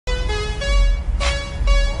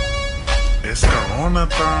Corona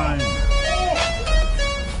time.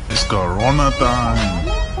 It's Corona time.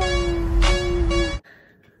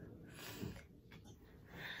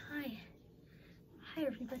 Hi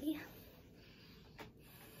everybody.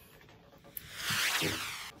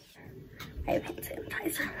 I have hand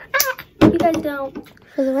sanitizer. You guys don't.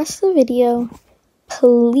 For the rest of the video,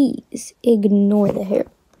 please ignore the hair.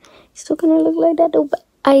 It's still gonna look like that though, but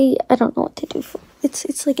I don't know what to do for it.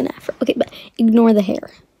 It's like an afro. Okay, but ignore the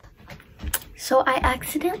hair. So I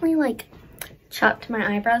accidentally like chopped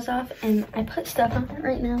my eyebrows off and I put stuff on it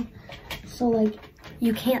right now. So like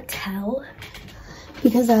you can't tell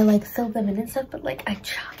because I like filled them in and stuff, but like I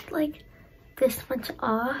chopped like this much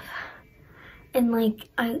off. And like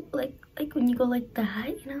I like when you go like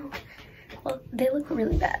that, you know, well, they look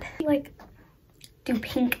really bad. Like do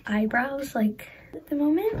pink eyebrows like at the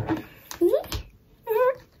moment.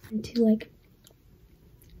 And to like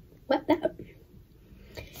wet that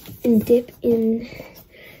and dip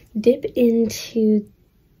into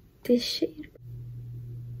this shade.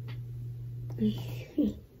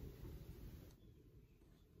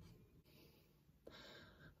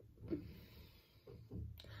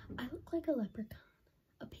 I look like a leprechaun,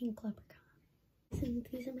 a pink leprechaun. So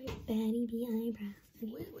these are my Batty B eyebrows.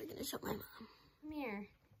 We're gonna show my mom. Come here.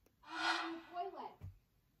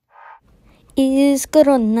 Is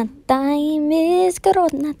Corona time, is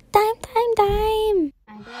Corona time.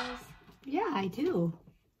 Eyebrows? Yeah, I do.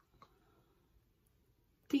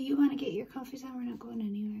 Do you want to get your coffees on? We're not going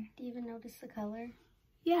anywhere. Do you even notice the color?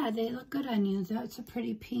 Yeah, they look good on you. That's a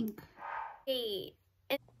pretty pink. Hey.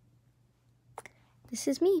 This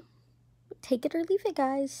is me. Take it or leave it,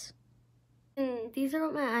 guys. And these are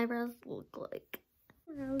what my eyebrows look like.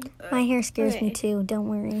 My hair scares me too, don't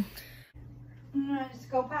worry. Let's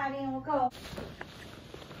go potty and we'll go.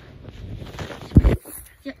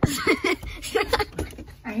 Yes.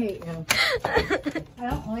 I hate you. I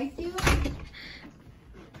don't like you.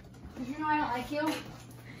 Did you know I don't like you?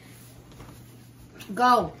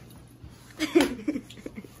 Go.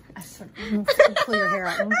 I swear, I'm gonna pull your hair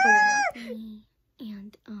out. I'm gonna pull your hair out.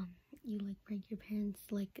 And you like break your parents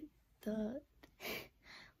like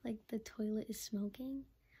the toilet is smoking,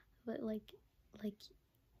 but like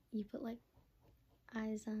you put like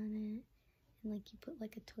eyes on it and like you put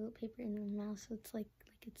like a toilet paper in their mouth so it's like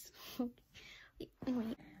it's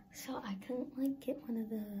wait. So I couldn't like get one of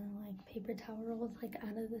the like paper towel rolls like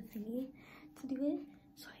out of the thingy to do it,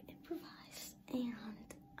 so I improvised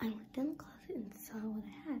and I looked in the closet and saw what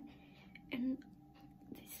I had, and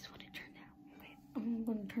this is what it turned out. Wait, I'm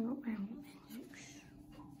gonna turn around.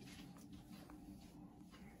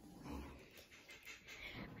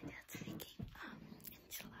 My dad's making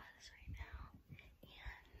enchiladas right now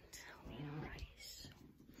and tomato rice.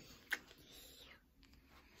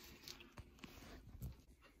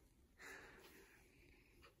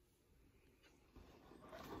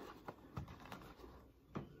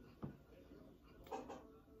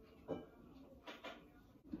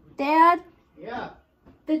 Dad? Yeah.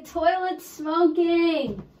 The toilet's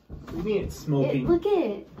smoking. What do you mean it's smoking? Look at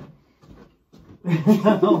it.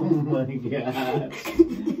 Oh my god.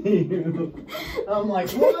 I'm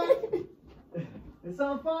like, what? It's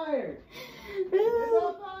on fire. It's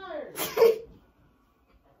on fire.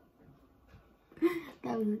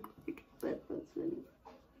 That was quick, but that's funny.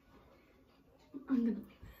 I'm gonna leave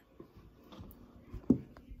it.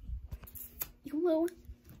 YOLO.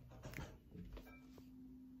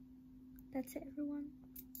 That's it, everyone.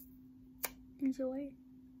 Enjoy.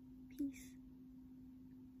 Peace.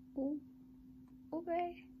 Oh.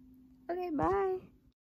 Okay. Okay, bye.